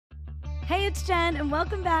Hey, it's Jen, and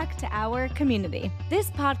welcome back to Our Community. This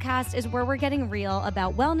podcast is where we're getting real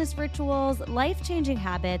about wellness rituals, life-changing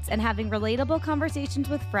habits, and having relatable conversations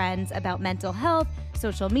with friends about mental health,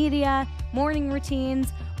 social media, morning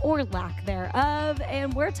routines, or lack thereof.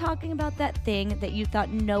 And we're talking about that thing that you thought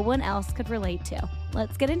no one else could relate to.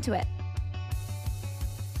 Let's get into it.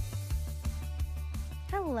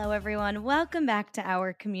 Hello, everyone. Welcome back to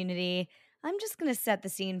Our Community. I'm just going to set the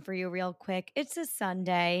scene for you real quick. It's a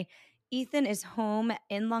Sunday. Ethan is home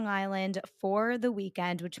in Long Island for the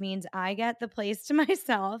weekend, which means I get the place to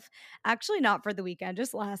myself. Actually, not for the weekend,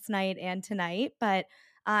 just last night and tonight. But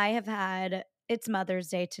I have had, it's Mother's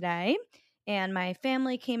Day today, and my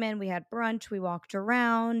family came in. We had brunch, we walked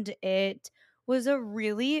around. It was a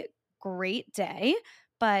really great day.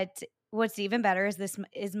 But what's even better is this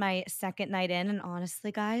is my second night in, and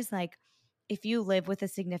honestly, guys, like if you live with a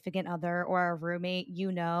significant other or a roommate,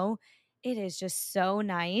 you know, it is just so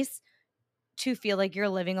nice to feel like you're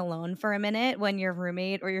living alone for a minute when your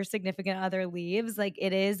roommate or your significant other leaves. Like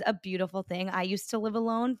it is a beautiful thing. I used to live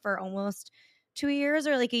alone for almost 2 years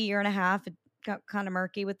or like a year and a half. It got kind of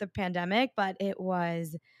murky with the pandemic, but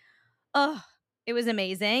oh, it was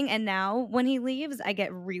amazing. And now when he leaves, I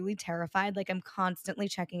get really terrified. Like I'm constantly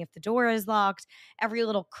checking if the door is locked. Every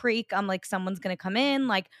little creak, I'm like, someone's going to come in.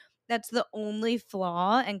 Like that's the only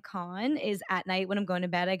flaw and con is at night when I'm going to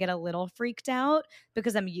bed, I get a little freaked out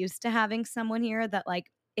because I'm used to having someone here that, like,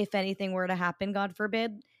 if anything were to happen, God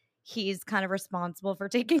forbid, he's kind of responsible for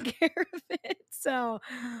taking care of it. So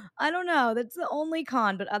I don't know. That's the only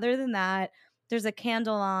con. But other than that, there's a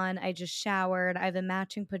candle on. I just showered. I have a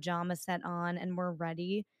matching pajama set on, and we're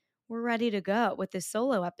ready. We're ready to go with this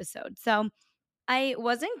solo episode. So I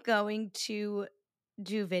wasn't going to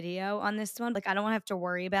do video on this one. Like, I don't want to have to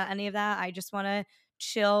worry about any of that. I just want to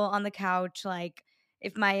chill on the couch. Like,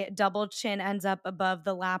 if my double chin ends up above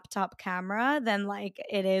the laptop camera, then like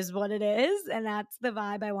it is what it is. And that's the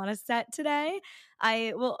vibe I want to set today.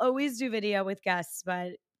 I will always do video with guests,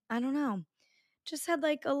 but I don't know, just had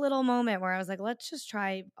like a little moment where I was like, let's just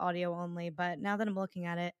try audio only. But now that I'm looking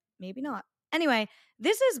at it, maybe not. Anyway,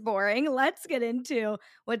 this is boring. Let's get into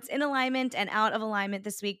what's in alignment and out of alignment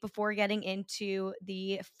this week before getting into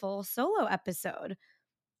the full solo episode.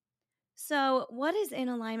 So, what is in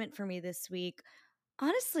alignment for me this week?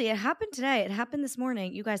 Honestly, it happened today. It happened this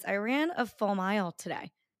morning. You guys, I ran a full mile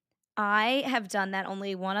today. I have done that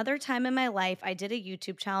only one other time in my life. I did a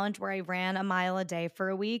YouTube challenge where I ran a mile a day for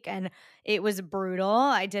a week and it was brutal.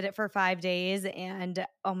 I did it for 5 days and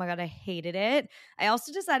oh my God, I hated it. I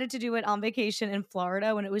also decided to do it on vacation in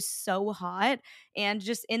Florida when it was so hot, and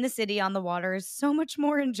just in the city on the water is so much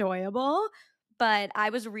more enjoyable. But I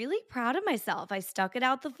was really proud of myself. I stuck it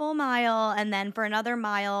out the full mile. And then for another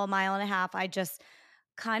mile, mile and a half, I just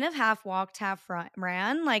kind of half walked, half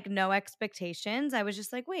ran, like no expectations. I was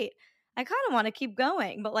just like, wait, I kind of want to keep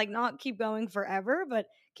going, but like not keep going forever, but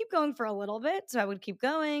keep going for a little bit. So I would keep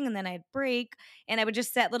going and then I'd break and I would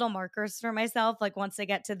just set little markers for myself. Like once I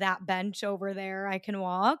get to that bench over there, I can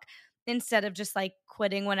walk instead of just like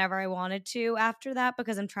quitting whenever I wanted to after that,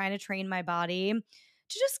 because I'm trying to train my body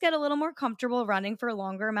to just get a little more comfortable running for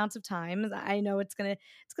longer amounts of time. I know it's going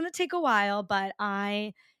to take a while, but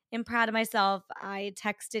I am proud of myself. I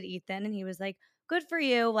texted Ethan and he was like, "Good for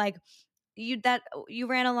you. Like you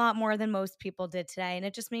ran a lot more than most people did today." And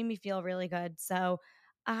it just made me feel really good. So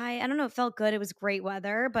I don't know, it felt good. It was great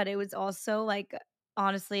weather, but it was also like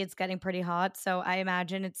honestly, it's getting pretty hot. So I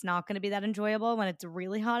imagine it's not going to be that enjoyable when it's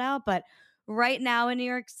really hot out, but right now in New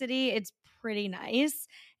York City, it's pretty nice.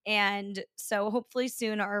 And so hopefully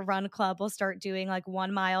soon our run club will start doing like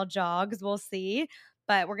 1 mile jogs. We'll see.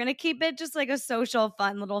 But we're gonna keep it just like a social,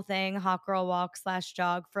 fun little thing, hot girl walk slash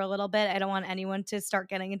jog for a little bit. I don't want anyone to start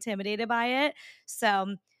getting intimidated by it.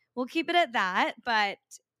 So we'll keep it at that. But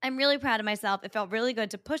I'm really proud of myself. It felt really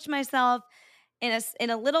good to push myself in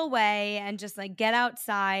a little way and just like get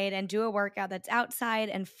outside and do a workout that's outside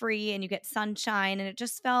and free and you get sunshine, and it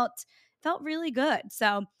just felt really good.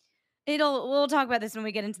 So we'll talk about this when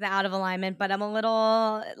we get into the out of alignment, but I'm a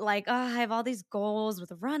little like, oh, I have all these goals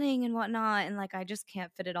with running and whatnot, and like I just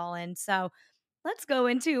can't fit it all in. So let's go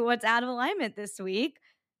into what's out of alignment this week.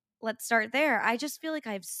 Let's start there. I just feel like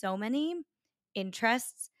I have so many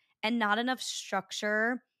interests and not enough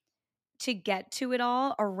structure to get to it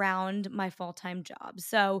all around my full-time job.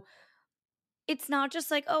 So it's not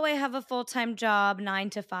just like, oh, I have a full-time job 9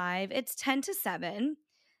 to 5. It's 10 to 7.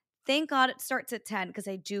 Thank God it starts at 10 because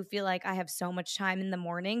I do feel like I have so much time in the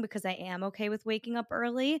morning because I am okay with waking up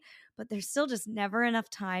early, but there's still just never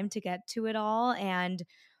enough time to get to it all. And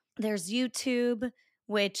there's YouTube,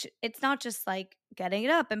 which it's not just like getting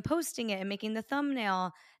it up and posting it and making the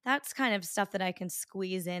thumbnail. That's kind of stuff that I can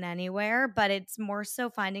squeeze in anywhere, but it's more so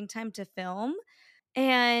finding time to film.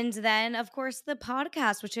 And then, of course, the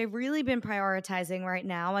podcast, which I've really been prioritizing right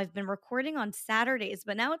now. I've been recording on Saturdays,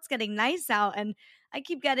 but now it's getting nice out and I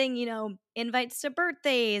keep getting, invites to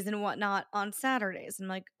birthdays and whatnot on Saturdays. I'm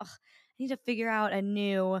like, ugh, I need to figure out a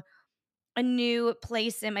new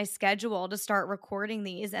place in my schedule to start recording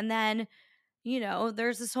these. And then,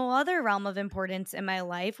 there's this whole other realm of importance in my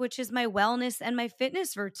life, which is my wellness and my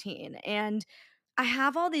fitness routine. And I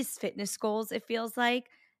have all these fitness goals, it feels like,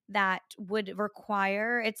 that would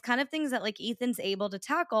require it's kind of things that like Ethan's able to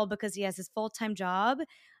tackle because he has his full-time job.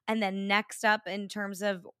 And then next up in terms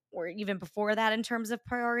of, or even before that in terms of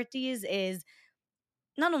priorities, is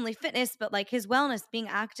not only fitness, but like his wellness, being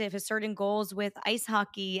active, his certain goals with ice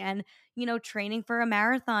hockey and, training for a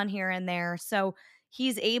marathon here and there. So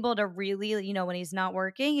he's able to really, when he's not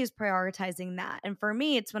working, he's prioritizing that. And for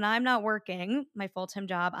me, it's when I'm not working my full time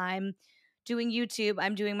job, I'm doing YouTube,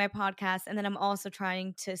 I'm doing my podcast, and then I'm also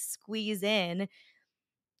trying to squeeze in,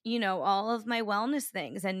 all of my wellness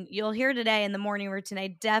things. And you'll hear today in the morning routine,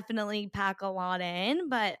 I definitely pack a lot in,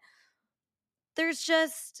 but there's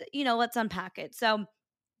just, let's unpack it. So,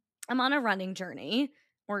 I'm on a running journey,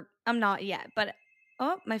 or I'm not yet, but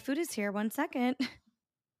oh, my food is here. One second.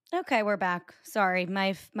 Okay, we're back. Sorry,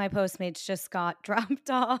 my Postmates just got dropped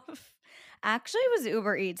off. Actually, it was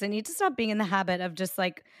Uber Eats. I need to stop being in the habit of just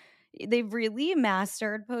like they've really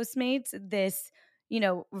mastered Postmates this,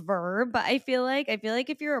 verb. But I feel like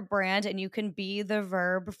if you're a brand and you can be the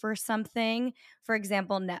verb for something, for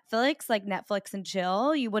example, Netflix, like Netflix and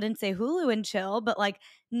chill, you wouldn't say Hulu and chill, but like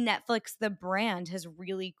Netflix, the brand has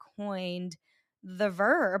really coined the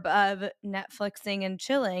verb of Netflixing and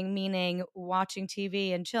chilling, meaning watching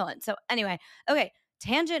TV and chilling. So, anyway, okay,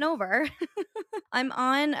 tangent over.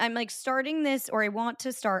 I'm like starting this, or I want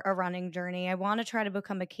to start a running journey. I want to try to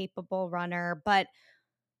become a capable runner, but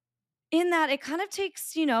in that it kind of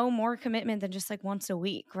takes, more commitment than just like once a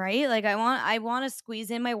week, right? Like I want to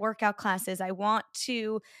squeeze in my workout classes. I want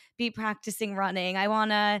to be practicing running. I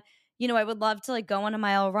want to, I would love to like go on a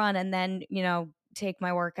mile run and then, take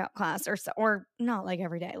my workout class, or so, or not like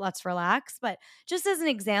every day. Let's relax, but just as an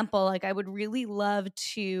example, like I would really love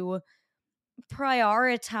to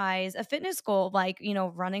prioritize a fitness goal, like,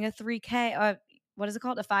 running a 3K, what is it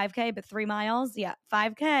called? A 5K, but 3 miles? Yeah,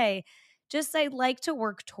 5K. Just I like to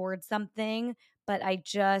work towards something, but I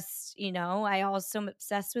just, I also am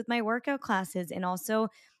obsessed with my workout classes. And also,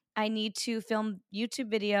 I need to film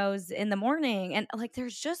YouTube videos in the morning. And like,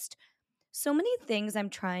 there's just so many things I'm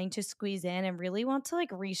trying to squeeze in and really want to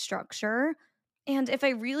like restructure. And if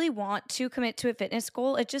I really want to commit to a fitness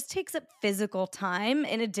goal, it just takes up physical time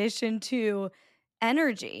in addition to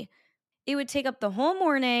energy. It would take up the whole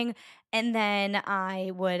morning, and then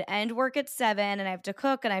I would end work at 7 and I have to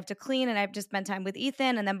cook and I have to clean and I have to spend time with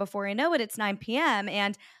Ethan, and then before I know it it's 9 p.m.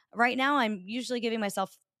 and right now I'm usually giving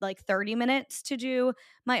myself like 30 minutes to do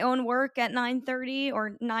my own work at 9:30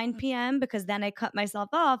 or 9 p.m. because then I cut myself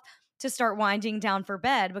off to start winding down for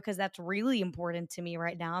bed because that's really important to me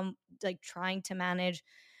right now. I'm like trying to manage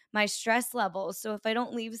my stress levels. So if I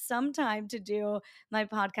don't leave some time to do my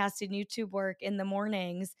podcast and YouTube work in the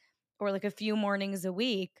mornings, or like a few mornings a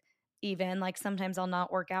week, even like sometimes I'll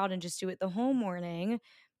not work out and just do it the whole morning,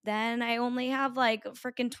 then I only have like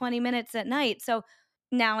freaking 20 minutes at night. So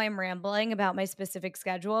now I'm rambling about my specific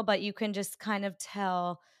schedule, but you can just kind of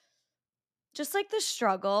tell just like the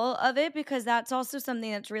struggle of it, because that's also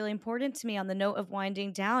something that's really important to me on the note of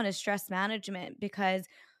winding down is stress management. Because,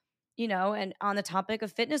 and on the topic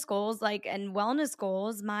of fitness goals, like, and wellness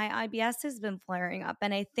goals, my IBS has been flaring up.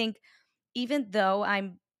 And I think even though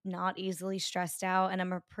I'm not easily stressed out and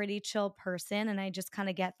I'm a pretty chill person and I just kind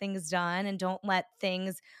of get things done and don't let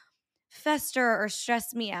things fester or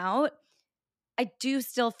stress me out, I do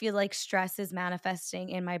still feel like stress is manifesting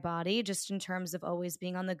in my body just in terms of always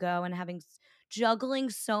being on the go and having juggling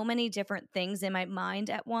so many different things in my mind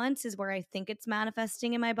at once is where I think it's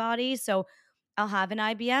manifesting in my body. So I'll have an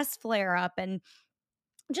IBS flare up and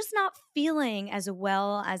just not feeling as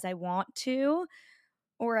well as I want to,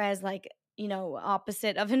 or as like,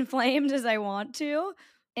 opposite of inflamed as I want to.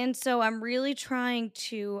 And so I'm really trying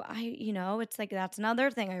to it's like that's another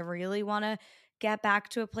thing. I really want to get back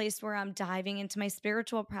to a place where I'm diving into my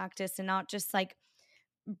spiritual practice and not just like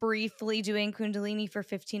briefly doing kundalini for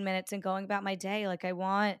 15 minutes and going about my day. Like I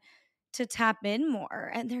want to tap in more.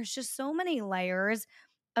 And there's just so many layers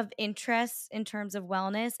of interests in terms of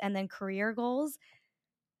wellness and then career goals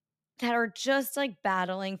that are just like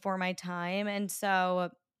battling for my time. And so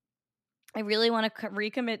I really want to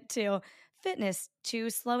recommit to fitness to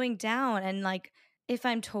slowing down. And like, if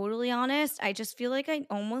I'm totally honest, I just feel like I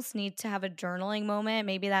almost need to have a journaling moment.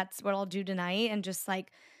 Maybe that's what I'll do tonight and just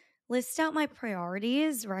like list out my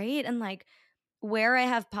priorities, right? And like where I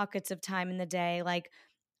have pockets of time in the day. Like,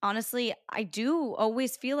 honestly, I do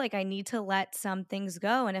always feel like I need to let some things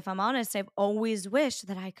go. And if I'm honest, I've always wished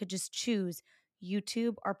that I could just choose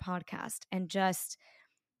YouTube or podcast and just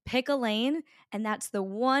pick a lane. And that's the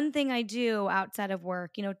one thing I do outside of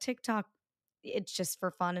work. TikTok, it's just for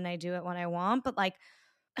fun and I do it when I want. But like,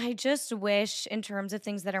 I just wish, in terms of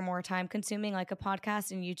things that are more time consuming, like a podcast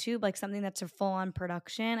and YouTube, like something that's a full on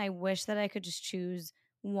production, I wish that I could just choose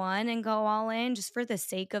one and go all in just for the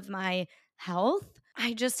sake of my health.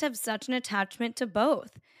 I just have such an attachment to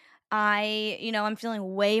both. I'm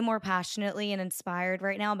feeling way more passionately and inspired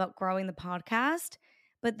right now about growing the podcast.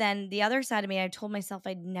 But then the other side of me, I told myself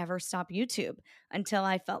I'd never stop YouTube until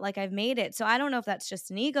I felt like I've made it. So I don't know if that's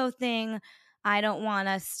just an ego thing. I don't want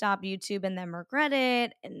to stop YouTube and then regret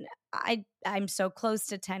it. And I'm so close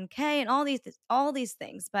to 10K and all these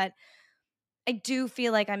things, but I do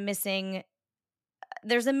feel like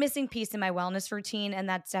there's a missing piece in my wellness routine, and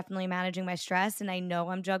that's definitely managing my stress. And I know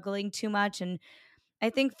I'm juggling too much. And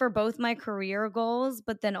I think for both my career goals,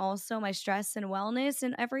 but then also my stress and wellness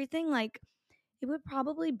and everything, like it would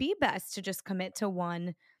probably be best to just commit to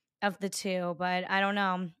one of the two. But I don't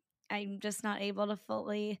know. I'm just not able to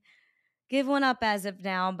fully give one up as of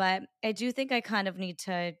now. But I do think I kind of need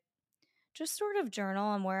to just sort of journal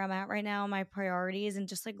on where I'm at right now, my priorities, and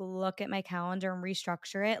just like look at my calendar and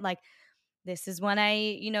restructure it. Like, this is when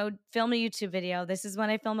I film a YouTube video. This is when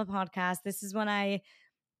I film a podcast. This is when I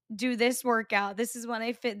do this workout. This is when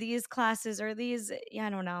I fit these classes or these. Yeah, I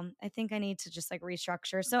don't know. I think I need to just like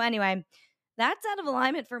restructure. So, anyway, that's out of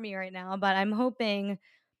alignment for me right now, but I'm hoping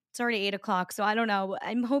it's already 8 o'clock. So, I don't know.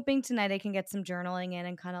 I'm hoping tonight I can get some journaling in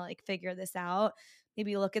and kind of like figure this out.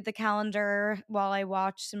 Maybe look at the calendar while I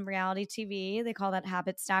watch some reality TV. They call that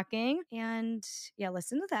habit stacking. And yeah,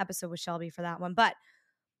 listen to the episode with Shelby for that one. But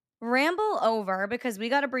ramble over because we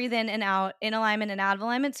got to breathe in and out, in alignment and out of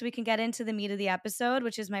alignment, so we can get into the meat of the episode,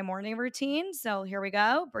 which is my morning routine. So here we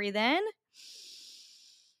go. Breathe in.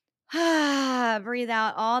 Breathe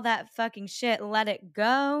out all that fucking shit. Let it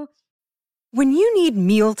go. When you need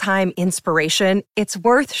mealtime inspiration, it's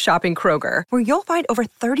worth shopping Kroger, where you'll find over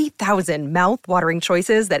 30,000 mouth-watering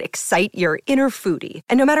choices that excite your inner foodie.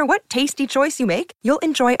 And no matter what tasty choice you make, you'll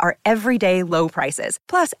enjoy our everyday low prices,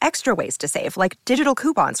 plus extra ways to save, like digital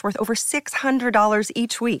coupons worth over $600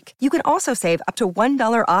 each week. You can also save up to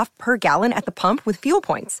 $1 off per gallon at the pump with fuel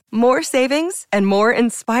points. More savings and more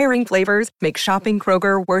inspiring flavors make shopping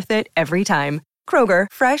Kroger worth it every time. Kroger,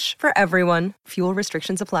 fresh for everyone. Fuel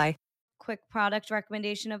restrictions apply. Quick product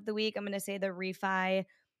recommendation of the week. I'm going to say the Refi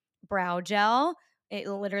Brow Gel. It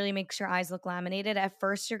literally makes your eyes look laminated. At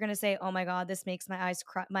first, you're going to say, "Oh my god, this makes my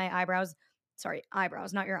eyebrows." Sorry,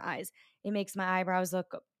 eyebrows, not your eyes. It makes my eyebrows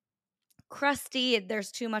look crusty.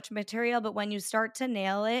 There's too much material, but when you start to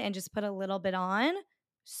nail it and just put a little bit on,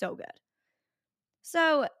 so good.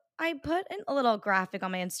 So I put in a little graphic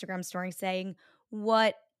on my Instagram story saying,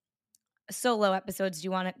 what solo episodes do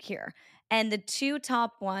you want to hear? And the two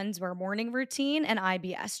top ones were morning routine and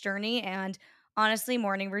IBS journey. And honestly,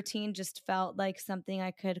 morning routine just felt like something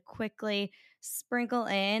I could quickly sprinkle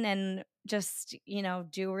in and just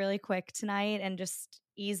do really quick tonight and just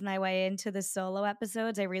ease my way into the solo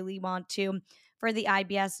episodes. I really want to, for the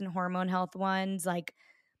IBS and hormone health ones, like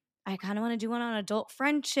I kind of want to do one on adult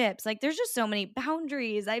friendships. Like there's just so many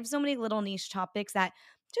boundaries. I have so many little niche topics that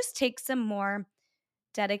just take some more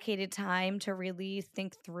dedicated time to really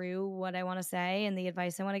think through what I want to say and the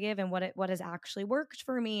advice I want to give and what has actually worked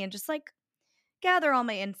for me and just like gather all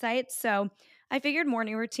my insights. So I figured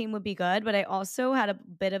morning routine would be good, but I also had a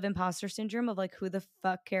bit of imposter syndrome of like, who the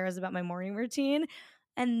fuck cares about my morning routine?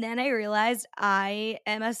 And then I realized I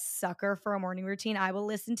am a sucker for a morning routine. I will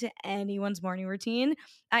listen to anyone's morning routine.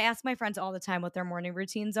 I ask my friends all the time what their morning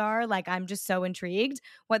routines are. Like, I'm just so intrigued,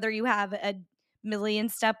 whether you have a million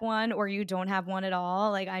step one or you don't have one at all.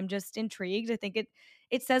 Like, I'm just intrigued. I think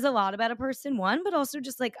it says a lot about a person, one, but also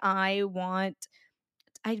just like I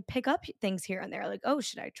pick up things here and there, like, oh,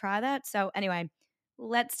 should I try that? So, anyway,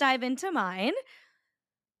 let's dive into mine.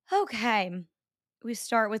 Okay. We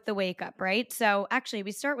start with the wake up, right? So, actually,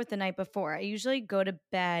 we start with the night before. I usually go to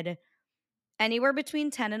bed anywhere between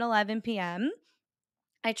 10 and 11 p.m.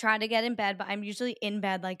 I try to get in bed, but I'm usually in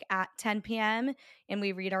bed like at 10 p.m. and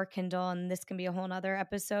we read our Kindle. And this can be a whole nother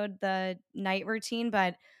episode, the night routine.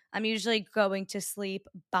 But I'm usually going to sleep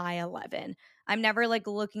by 11. I'm never like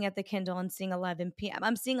looking at the Kindle and seeing 11 p.m.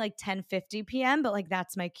 I'm seeing like 10:50 p.m., but like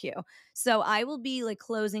that's my cue. So I will be like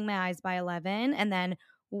closing my eyes by 11 and then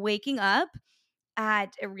waking up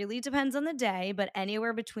at, it really depends on the day, but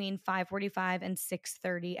anywhere between 5:45 and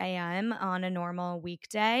 6:30 a.m. on a normal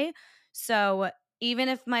weekday. So even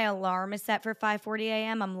if my alarm is set for 5:40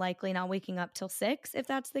 a.m., I'm likely not waking up till 6 if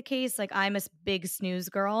that's the case. Like I'm a big snooze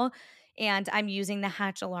girl and I'm using the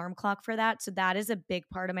Hatch alarm clock for that. So that is a big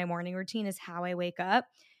part of my morning routine is how I wake up.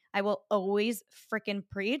 I will always freaking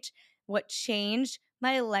preach what changed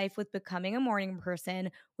my life with becoming a morning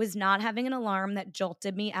person was not having an alarm that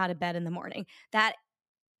jolted me out of bed in the morning. That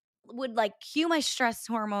would like cue my stress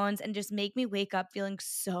hormones and just make me wake up feeling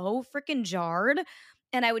so freaking jarred.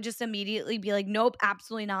 And I would just immediately be like, nope,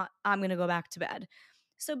 absolutely not. I'm going to go back to bed.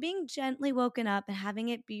 So being gently woken up and having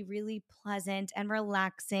it be really pleasant and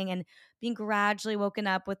relaxing and being gradually woken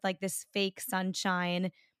up with like this fake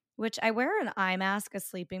sunshine, which I wear an eye mask, a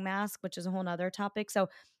sleeping mask, which is a whole nother topic. So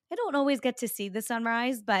I don't always get to see the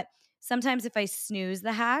sunrise, but sometimes if I snooze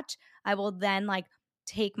the hatch, I will then like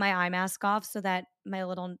take my eye mask off so that my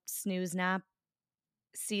little snooze nap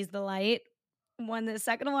sees the light when the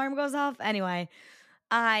second alarm goes off. Anyway,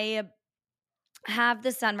 I have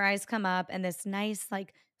the sunrise come up and this nice,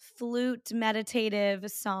 like, flute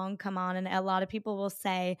meditative song come on. And a lot of people will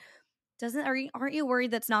say, doesn't aren't you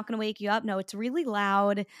worried that's not going to wake you up? No, it's really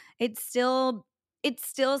loud. It's still it's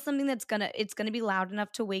still something that's it's going to be loud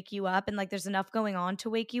enough to wake you up and like there's enough going on to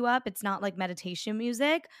wake you up. It's not like meditation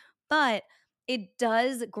music, but it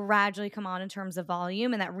does gradually come on in terms of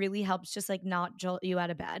volume and that really helps just like not jolt you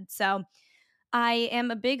out of bed. So I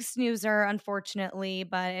am a big snoozer, unfortunately,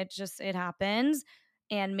 but it happens.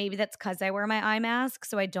 And maybe that's because I wear my eye mask.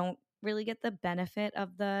 So I don't really get the benefit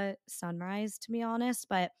of the sunrise, to be honest.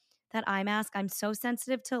 But that eye mask, I'm so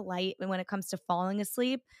sensitive to light when it comes to falling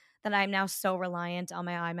asleep that I'm now so reliant on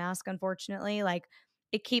my eye mask, unfortunately. Like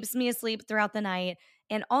it keeps me asleep throughout the night.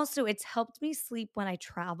 And also, it's helped me sleep when I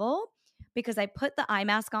travel because I put the eye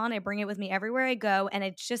mask on, I bring it with me everywhere I go. And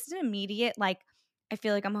it's just an immediate, like, I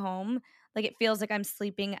feel like I'm home, like, it feels like I'm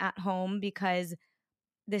sleeping at home because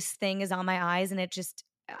this thing is on my eyes and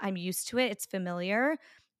I'm used to it. It's familiar.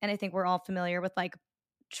 And I think we're all familiar with like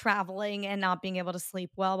traveling and not being able to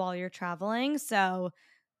sleep well while you're traveling. So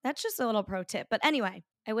that's just a little pro tip. But anyway,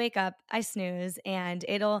 I wake up, I snooze, and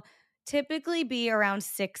it'll typically be around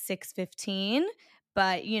 6:15.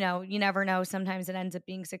 But you never know. Sometimes it ends up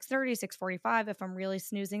being 6:30, 6:45 if I'm really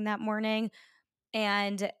snoozing that morning.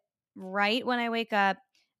 And right when I wake up,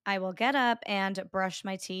 I will get up and brush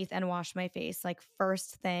my teeth and wash my face, like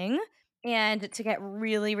first thing. And to get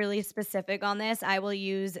really, really specific on this, I will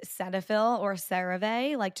use Cetaphil or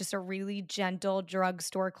CeraVe, like just a really gentle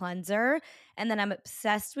drugstore cleanser. And then I'm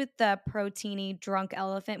obsessed with the Proteini Drunk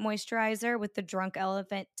Elephant moisturizer with the Drunk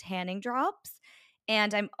Elephant tanning drops.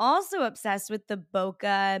 And I'm also obsessed with the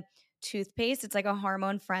Boca toothpaste. It's like a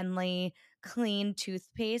hormone friendly clean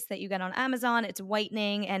toothpaste that you get on Amazon. It's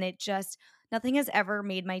whitening and nothing has ever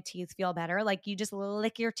made my teeth feel better. Like you just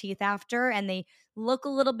lick your teeth after and they look a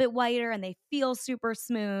little bit whiter and they feel super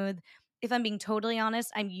smooth. If I'm being totally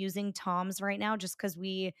honest, I'm using Tom's right now just because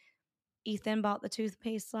Ethan bought the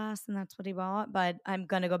toothpaste last and that's what he bought, but I'm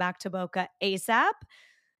going to go back to Boca ASAP.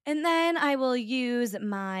 And then I will use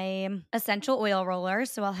my essential oil roller.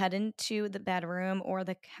 So I'll head into the bedroom or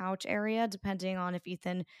the couch area, depending on if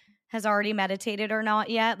Ethan has already meditated or not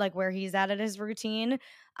yet, like where he's at his routine.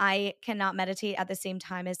 I cannot meditate at the same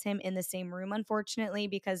time as him in the same room, unfortunately,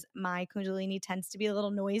 because my Kundalini tends to be a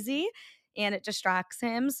little noisy and it distracts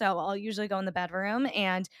him. So I'll usually go in the bedroom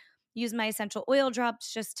and use my essential oil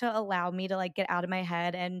drops just to allow me to like get out of my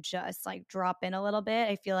head and just like drop in a little bit.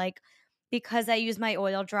 I feel like because I use my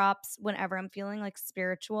oil drops whenever I'm feeling like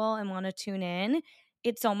spiritual and want to tune in,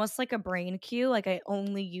 it's almost like a brain cue. Like I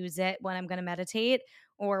only use it when I'm going to meditate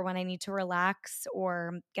or when I need to relax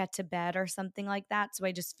or get to bed or something like that. So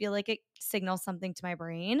I just feel like it signals something to my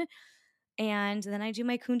brain. And then I do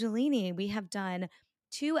my Kundalini. We have done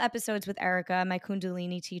 2 episodes with Erica, my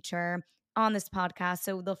Kundalini teacher, on this podcast.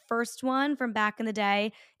 So the first one from back in the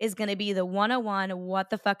day is going to be the 101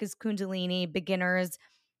 What the Fuck is Kundalini Beginners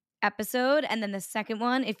episode. And then the second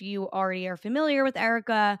one, if you already are familiar with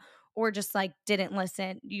Erica or just like didn't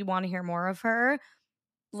listen, you want to hear more of her,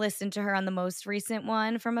 listen to her on the most recent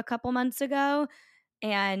one from a couple months ago.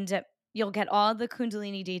 And you'll get all the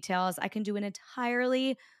Kundalini details. I can do an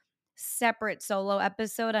entirely separate solo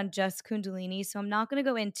episode on just Kundalini. So I'm not going to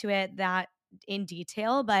go into it that in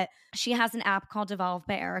detail, but she has an app called Evolve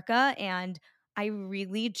by Erica. And I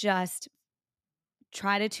really just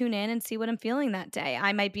try to tune in and see what I'm feeling that day.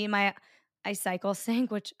 I might be in my I cycle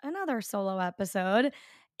sync, which another solo episode,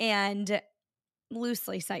 and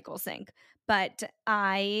loosely cycle sync, but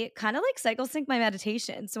I kind of like cycle sync my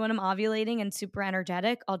meditation. So when I'm ovulating and super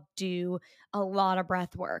energetic, I'll do a lot of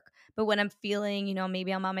breath work. But when I'm feeling,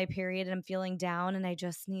 maybe I'm on my period and I'm feeling down and I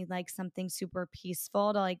just need like something super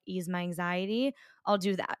peaceful to like ease my anxiety, I'll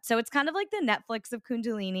do that. So it's kind of like the Netflix of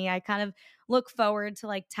Kundalini. I kind of look forward to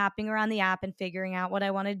like tapping around the app and figuring out what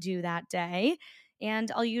I want to do that day.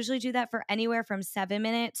 And I'll usually do that for anywhere from 7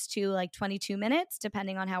 minutes to like 22 minutes,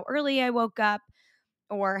 depending on how early I woke up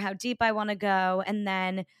or how deep I want to go. And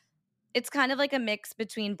then it's kind of like a mix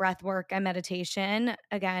between breath work and meditation.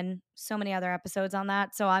 Again, so many other episodes on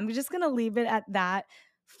that. So I'm just going to leave it at that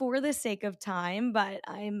for the sake of time, but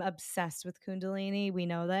I'm obsessed with Kundalini. We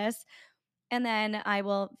know this. And then I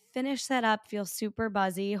will finish that up, feel super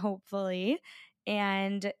buzzy, hopefully,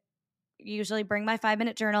 and usually bring my 5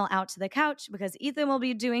 minute journal out to the couch because Ethan will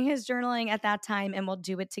be doing his journaling at that time and we'll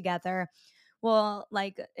do it together. Well,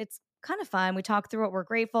 like it's kind of fun. We talk through what we're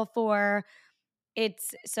grateful for.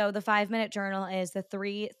 It's so the 5 minute journal is the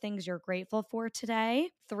three things you're grateful for today,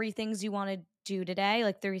 three things you want to do today,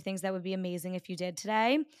 like three things that would be amazing if you did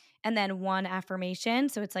today, and then one affirmation.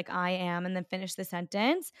 So it's like I am, and then finish the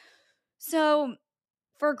sentence. So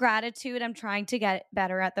for gratitude, I'm trying to get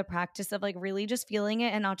better at the practice of like really just feeling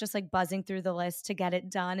it and not just like buzzing through the list to get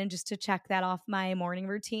it done and just to check that off my morning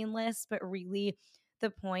routine list. But really, the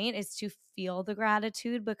point is to feel the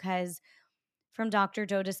gratitude because from Dr.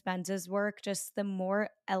 Joe Dispenza's work, just the more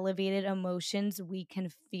elevated emotions we can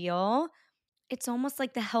feel, it's almost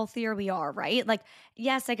like the healthier we are, right? Like,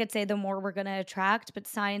 yes, I could say the more we're going to attract, but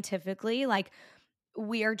scientifically, like,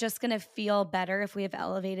 we are just going to feel better if we have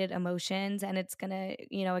elevated emotions and it's going to,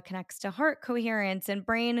 it connects to heart coherence and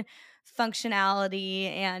brain functionality.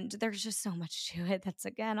 And there's just so much to it. That's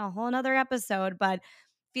again a whole nother episode, but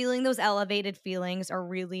feeling those elevated feelings are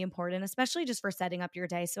really important, especially just for setting up your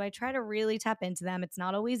day. So I try to really tap into them. It's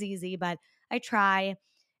not always easy, but I try.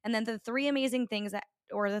 And then the three amazing things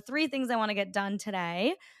or the three things I want to get done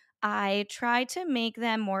today, I try to make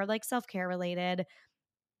them more like self care related.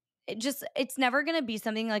 It's never going to be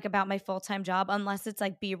something like about my full-time job unless it's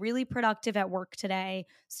like be really productive at work today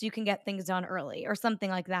so you can get things done early or something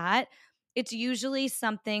like that. It's usually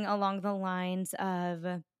something along the lines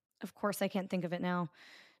of course I can't think of it now.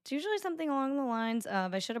 It's usually something along the lines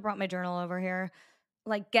of I should have brought my journal over here.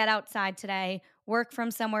 Like get outside today, work from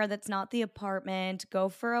somewhere that's not the apartment, go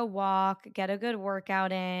for a walk, get a good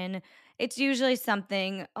workout in. It's usually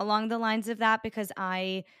something along the lines of that because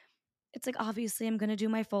it's like obviously I'm going to do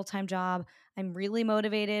my full-time job. I'm really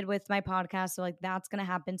motivated with my podcast, so like that's going to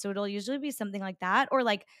happen. So it'll usually be something like that, or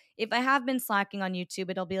like if I have been slacking on YouTube,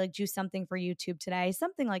 it'll be like do something for YouTube today,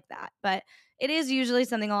 something like that. But it is usually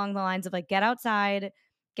something along the lines of like get outside,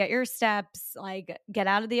 get your steps, like get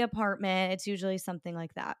out of the apartment. It's usually something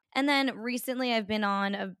like that. And then recently I've been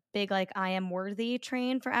on a big like I am worthy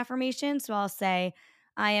train for affirmation. So I'll say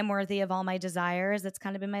I am worthy of all my desires. That's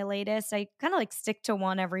kind of been my latest. I kind of like stick to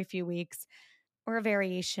one every few weeks or a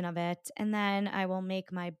variation of it. And then I will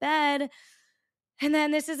make my bed. And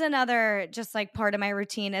then this is another just like part of my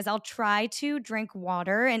routine is I'll try to drink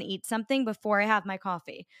water and eat something before I have my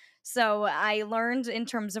coffee. So I learned in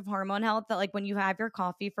terms of hormone health that like when you have your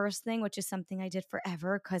coffee first thing, which is something I did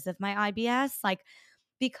forever because of my IBS, like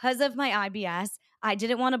because of my IBS, I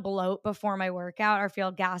didn't want to bloat before my workout or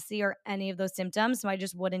feel gassy or any of those symptoms. So I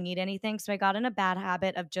just wouldn't eat anything. So I got in a bad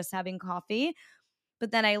habit of just having coffee.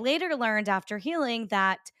 But then I later learned after healing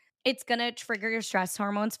that it's going to trigger your stress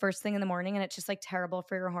hormones first thing in the morning. And it's just like terrible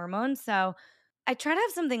for your hormones. So I try to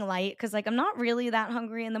have something light because like I'm not really that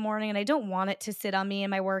hungry in the morning and I don't want it to sit on me in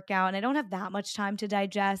my workout and I don't have that much time to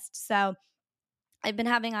digest. So I've been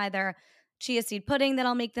having either chia seed pudding that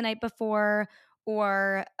I'll make the night before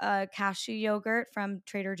or a cashew yogurt from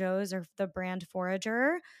Trader Joe's or the brand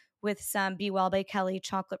Forager with some Be Well by Kelly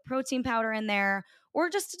chocolate protein powder in there, or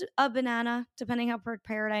just a banana, depending how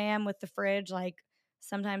prepared I am with the fridge. Like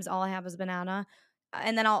sometimes all I have is banana.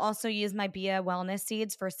 And then I'll also use my Bia wellness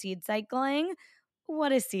seeds for seed cycling.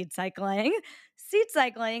 What is seed cycling? Seed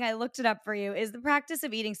cycling, I looked it up for you, is the practice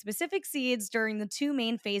of eating specific seeds during the two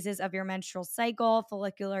main phases of your menstrual cycle,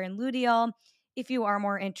 follicular and luteal. If you are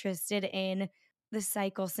more interested in the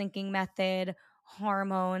cycle syncing method,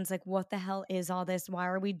 hormones, like what the hell is all this? Why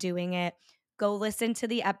are we doing it? Go listen to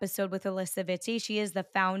the episode with Alyssa Vitti. She is the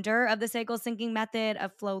founder of the cycle syncing method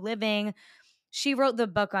of Flow Living. She wrote the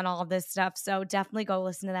book on all of this stuff. So definitely go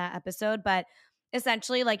listen to that episode. But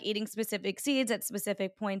essentially, like eating specific seeds at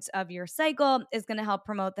specific points of your cycle is going to help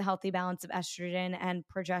promote the healthy balance of estrogen and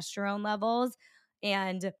progesterone levels.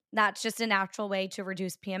 And that's just a natural way to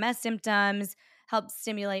reduce PMS symptoms, help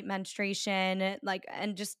stimulate menstruation, like,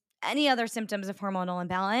 and just any other symptoms of hormonal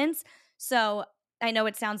imbalance. So I know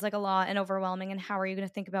it sounds like a lot and overwhelming. And how are you going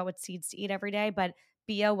to think about what seeds to eat every day? But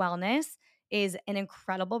Bio Wellness is an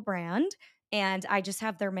incredible brand. And I just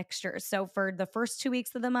have their mixtures. So for the first 2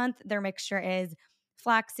 weeks of the month, their mixture is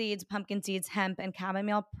flax seeds, pumpkin seeds, hemp, and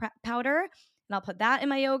chamomile powder. And I'll put that in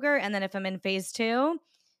my yogurt. And then if I'm in phase two,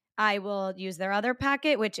 I will use their other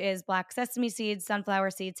packet, which is black sesame seeds,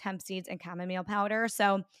 sunflower seeds, hemp seeds, and chamomile powder.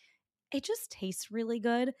 So it just tastes really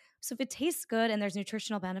good. So if it tastes good and there's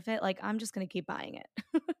nutritional benefit, like I'm just going to keep buying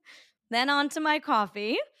it. Then on to my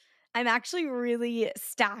coffee. I'm actually really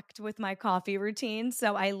stacked with my coffee routine.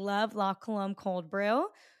 So I love La Colombe cold brew.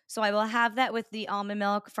 So I will have that with the almond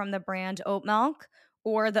milk from the brand Oat Milk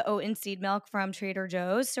or the oat and seed milk from Trader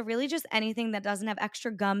Joe's. So really just anything that doesn't have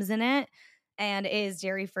extra gums in it and is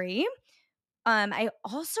dairy free. I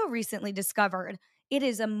also recently discovered it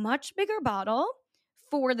is a much bigger bottle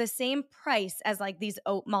for the same price as like these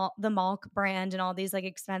oat malt, the Malk brand, and all these like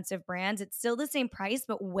expensive brands. It's still the same price,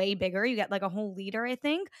 but way bigger. You get like a whole liter, I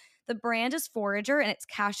think. The brand is Forager and it's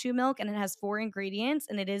cashew milk and it has 4 ingredients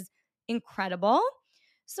and it is incredible.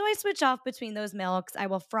 So I switch off between those milks. I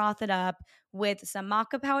will froth it up with some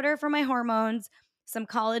maca powder for my hormones, some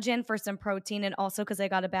collagen for some protein, and also because I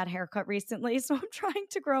got a bad haircut recently. So I'm trying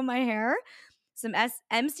to grow my hair, some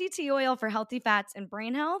MCT oil for healthy fats and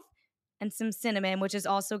brain health, and some cinnamon, which is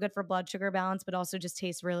also good for blood sugar balance, but also just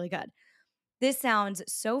tastes really good. This sounds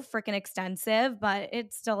so freaking extensive, but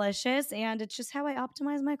it's delicious. And it's just how I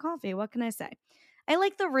optimize my coffee. What can I say? I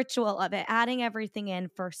like the ritual of it, adding everything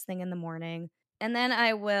in first thing in the morning. And then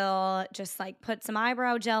I will just like put some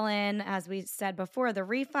eyebrow gel in, as we said before, the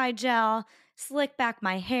Refi gel, slick back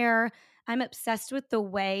my hair. I'm obsessed with the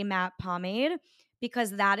Way matte pomade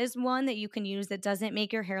because that is one that you can use that doesn't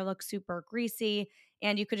make your hair look super greasy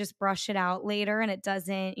and you could just brush it out later and it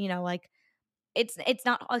doesn't, like it's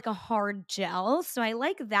not like a hard gel. So I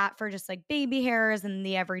like that for just like baby hairs and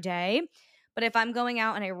the everyday. But if I'm going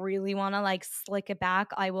out and I really want to like slick it back,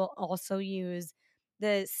 I will also use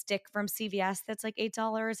the stick from CVS that's like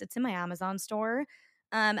 $8. It's in my Amazon store.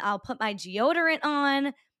 I'll put my deodorant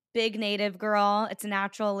on. Big Native girl. It's a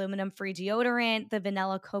natural aluminum free deodorant, the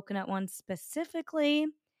vanilla coconut one specifically.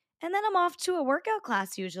 And then I'm off to a workout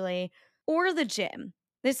class usually or the gym.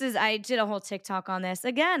 I did a whole TikTok on this.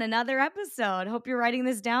 Again, another episode. Hope you're writing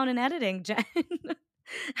this down and editing, Jen.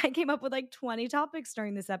 I came up with like 20 topics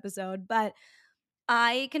during this episode, but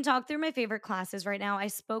I can talk through my favorite classes right now. I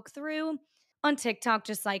spoke through on TikTok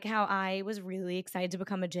just like how I was really excited to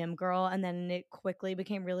become a gym girl and then it quickly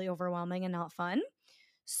became really overwhelming and not fun.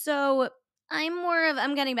 So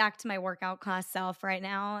I'm getting back to my workout class self right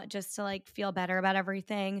now just to like feel better about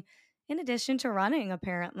everything in addition to running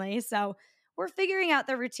apparently. So we're figuring out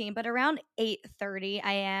the routine, but around 8:30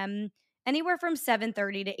 I am anywhere from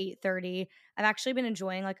 7:30 to 8:30. I've actually been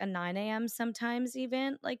enjoying like a 9 a.m. sometimes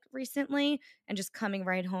even like recently and just coming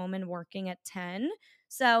right home and working at 10.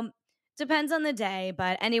 So depends on the day,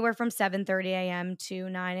 but anywhere from 7:30 a.m. to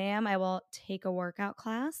 9 a.m. I will take a workout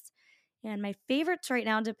class. And my favorites right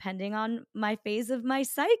now, depending on my phase of my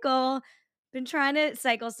cycle, been trying to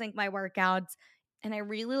cycle sync my workouts. And I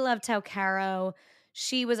really loved how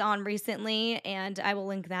she was on recently, and I will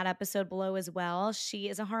link that episode below as well. She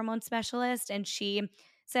is a hormone specialist, and she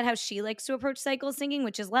said how she likes to approach cycle syncing,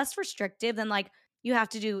 which is less restrictive than like you have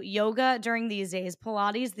to do yoga during these days,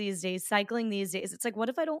 Pilates these days, cycling these days. It's like, what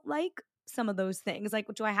if I don't like some of those things? Like,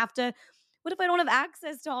 what if I don't have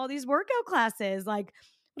access to all these workout classes? Like,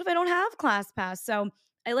 what if I don't have ClassPass? So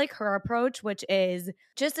I like her approach, which is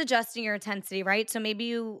just adjusting your intensity, right? So maybe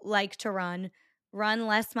you like to run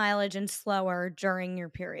less mileage and slower during your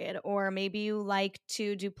period. Or maybe you like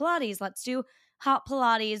to do Pilates. Let's do hot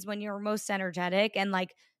Pilates when you're most energetic and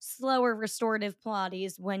like slower restorative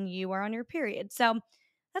Pilates when you are on your period. So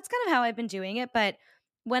that's kind of how I've been doing it. But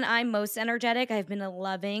when I'm most energetic, I've been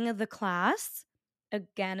loving the class.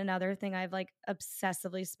 Again, another thing I've like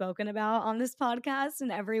obsessively spoken about on this podcast and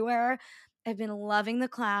everywhere. I've been loving the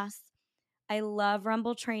class. I love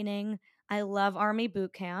Rumble training. I love Army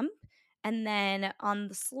boot camp. And then on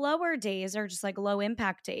the slower days or just like low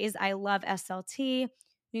impact days, I love SLT,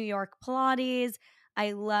 New York Pilates.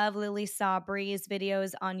 I love Lily Sabry's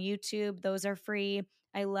videos on YouTube. Those are free.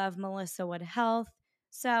 I love Melissa Wood Health.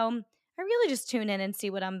 So I really just tune in and see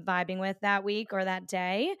what I'm vibing with that week or that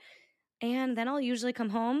day. And then I'll usually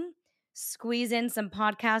come home, squeeze in some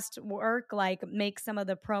podcast work, like make some of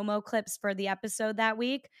the promo clips for the episode that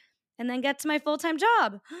week, and then get to my full time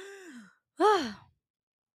job.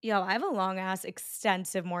 Yo, I have a long ass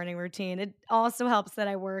extensive morning routine. It also helps that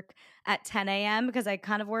I work at 10 a.m. because I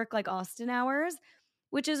kind of work like Austin hours,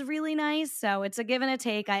 which is really nice. So it's a give and a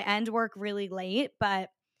take. I end work really late, but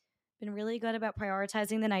been really good about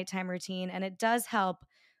prioritizing the nighttime routine, and it does help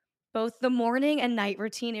both the morning and night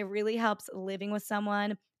routine. It really helps living with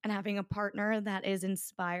someone and having a partner that is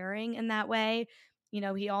inspiring in that way. You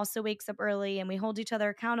know, he also wakes up early and we hold each other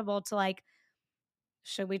accountable to like,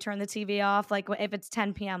 should we turn the TV off? Like, if it's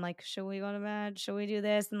 10 p.m., like, should we go to bed? Should we do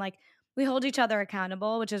this? And like, we hold each other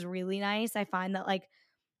accountable, which is really nice. I find that like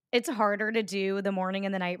it's harder to do the morning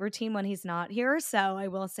and the night routine when he's not here. So I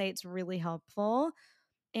will say it's really helpful.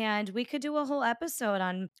 And we could do a whole episode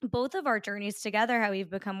on both of our journeys together, how we've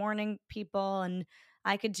become morning people. And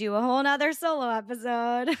I could do a whole nother solo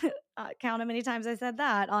episode. Count how many times I said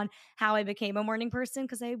that on how I became a morning person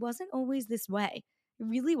because I wasn't always this way. It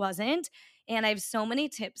really wasn't. And I have so many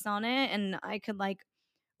tips on it. And I could like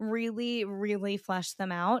really, really flesh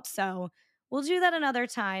them out. So we'll do that another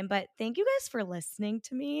time. But thank you guys for listening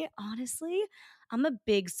to me. Honestly, I'm a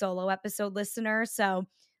big solo episode listener. So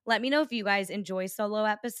let me know if you guys enjoy solo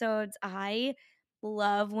episodes. I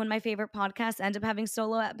love when my favorite podcasts end up having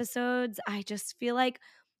solo episodes. I just feel like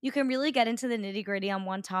you can really get into the nitty gritty on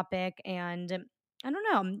one topic. And I don't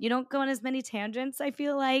know, you don't go on as many tangents, I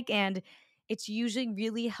feel like. And it's usually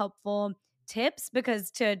really helpful tips because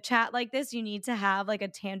to chat like this, you need to have like a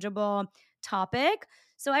tangible topic.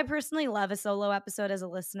 So I personally love a solo episode as a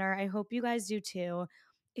listener. I hope you guys do too.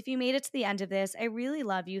 If you made it to the end of this, I really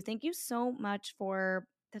love you. Thank you so much for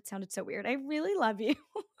that sounded so weird. I really love you.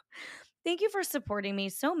 Thank you for supporting me.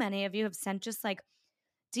 So many of you have sent just like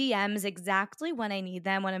DMs exactly when I need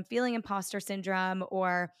them, when I'm feeling imposter syndrome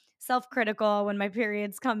or self critical when my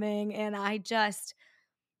period's coming. And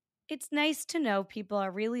it's nice to know people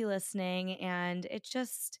are really listening and it's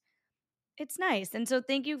nice. And so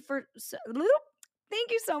thank you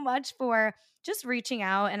so much for just reaching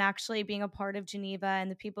out and actually being a part of Geneva and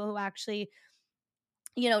the people who actually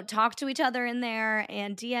talk to each other in there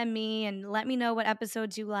and DM me and let me know what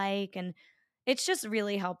episodes you like. And it's just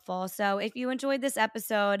really helpful. So if you enjoyed this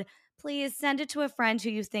episode, please send it to a friend who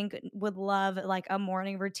you think would love like a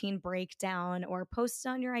morning routine breakdown or post it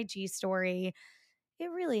on your IG story.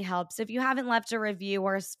 It really helps. If you haven't left a review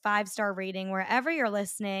or a 5-star rating wherever you're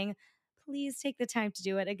listening, please take the time to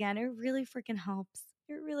do it. Again, it really freaking helps.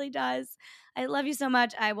 It really does. I love you so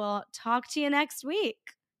much. I will talk to you next week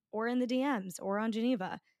or in the DMs or on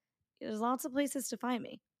Geneva. There's lots of places to find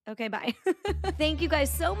me. Okay, bye. Thank you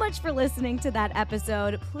guys so much for listening to that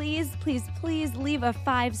episode. Please, please, please leave a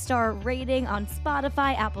 5-star rating on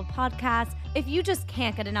Spotify, Apple Podcasts. If you just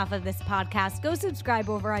can't get enough of this podcast, go subscribe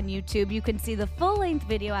over on YouTube. You can see the full-length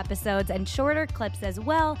video episodes and shorter clips as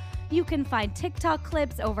well. You can find TikTok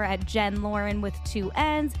clips over at Jen Lauren with 2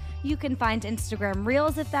 N's. You can find Instagram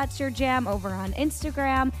Reels if that's your jam over on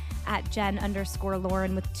Instagram at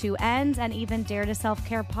Jen_Lauren with 2 N's, and even Dare to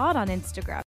Self-Care Pod on Instagram.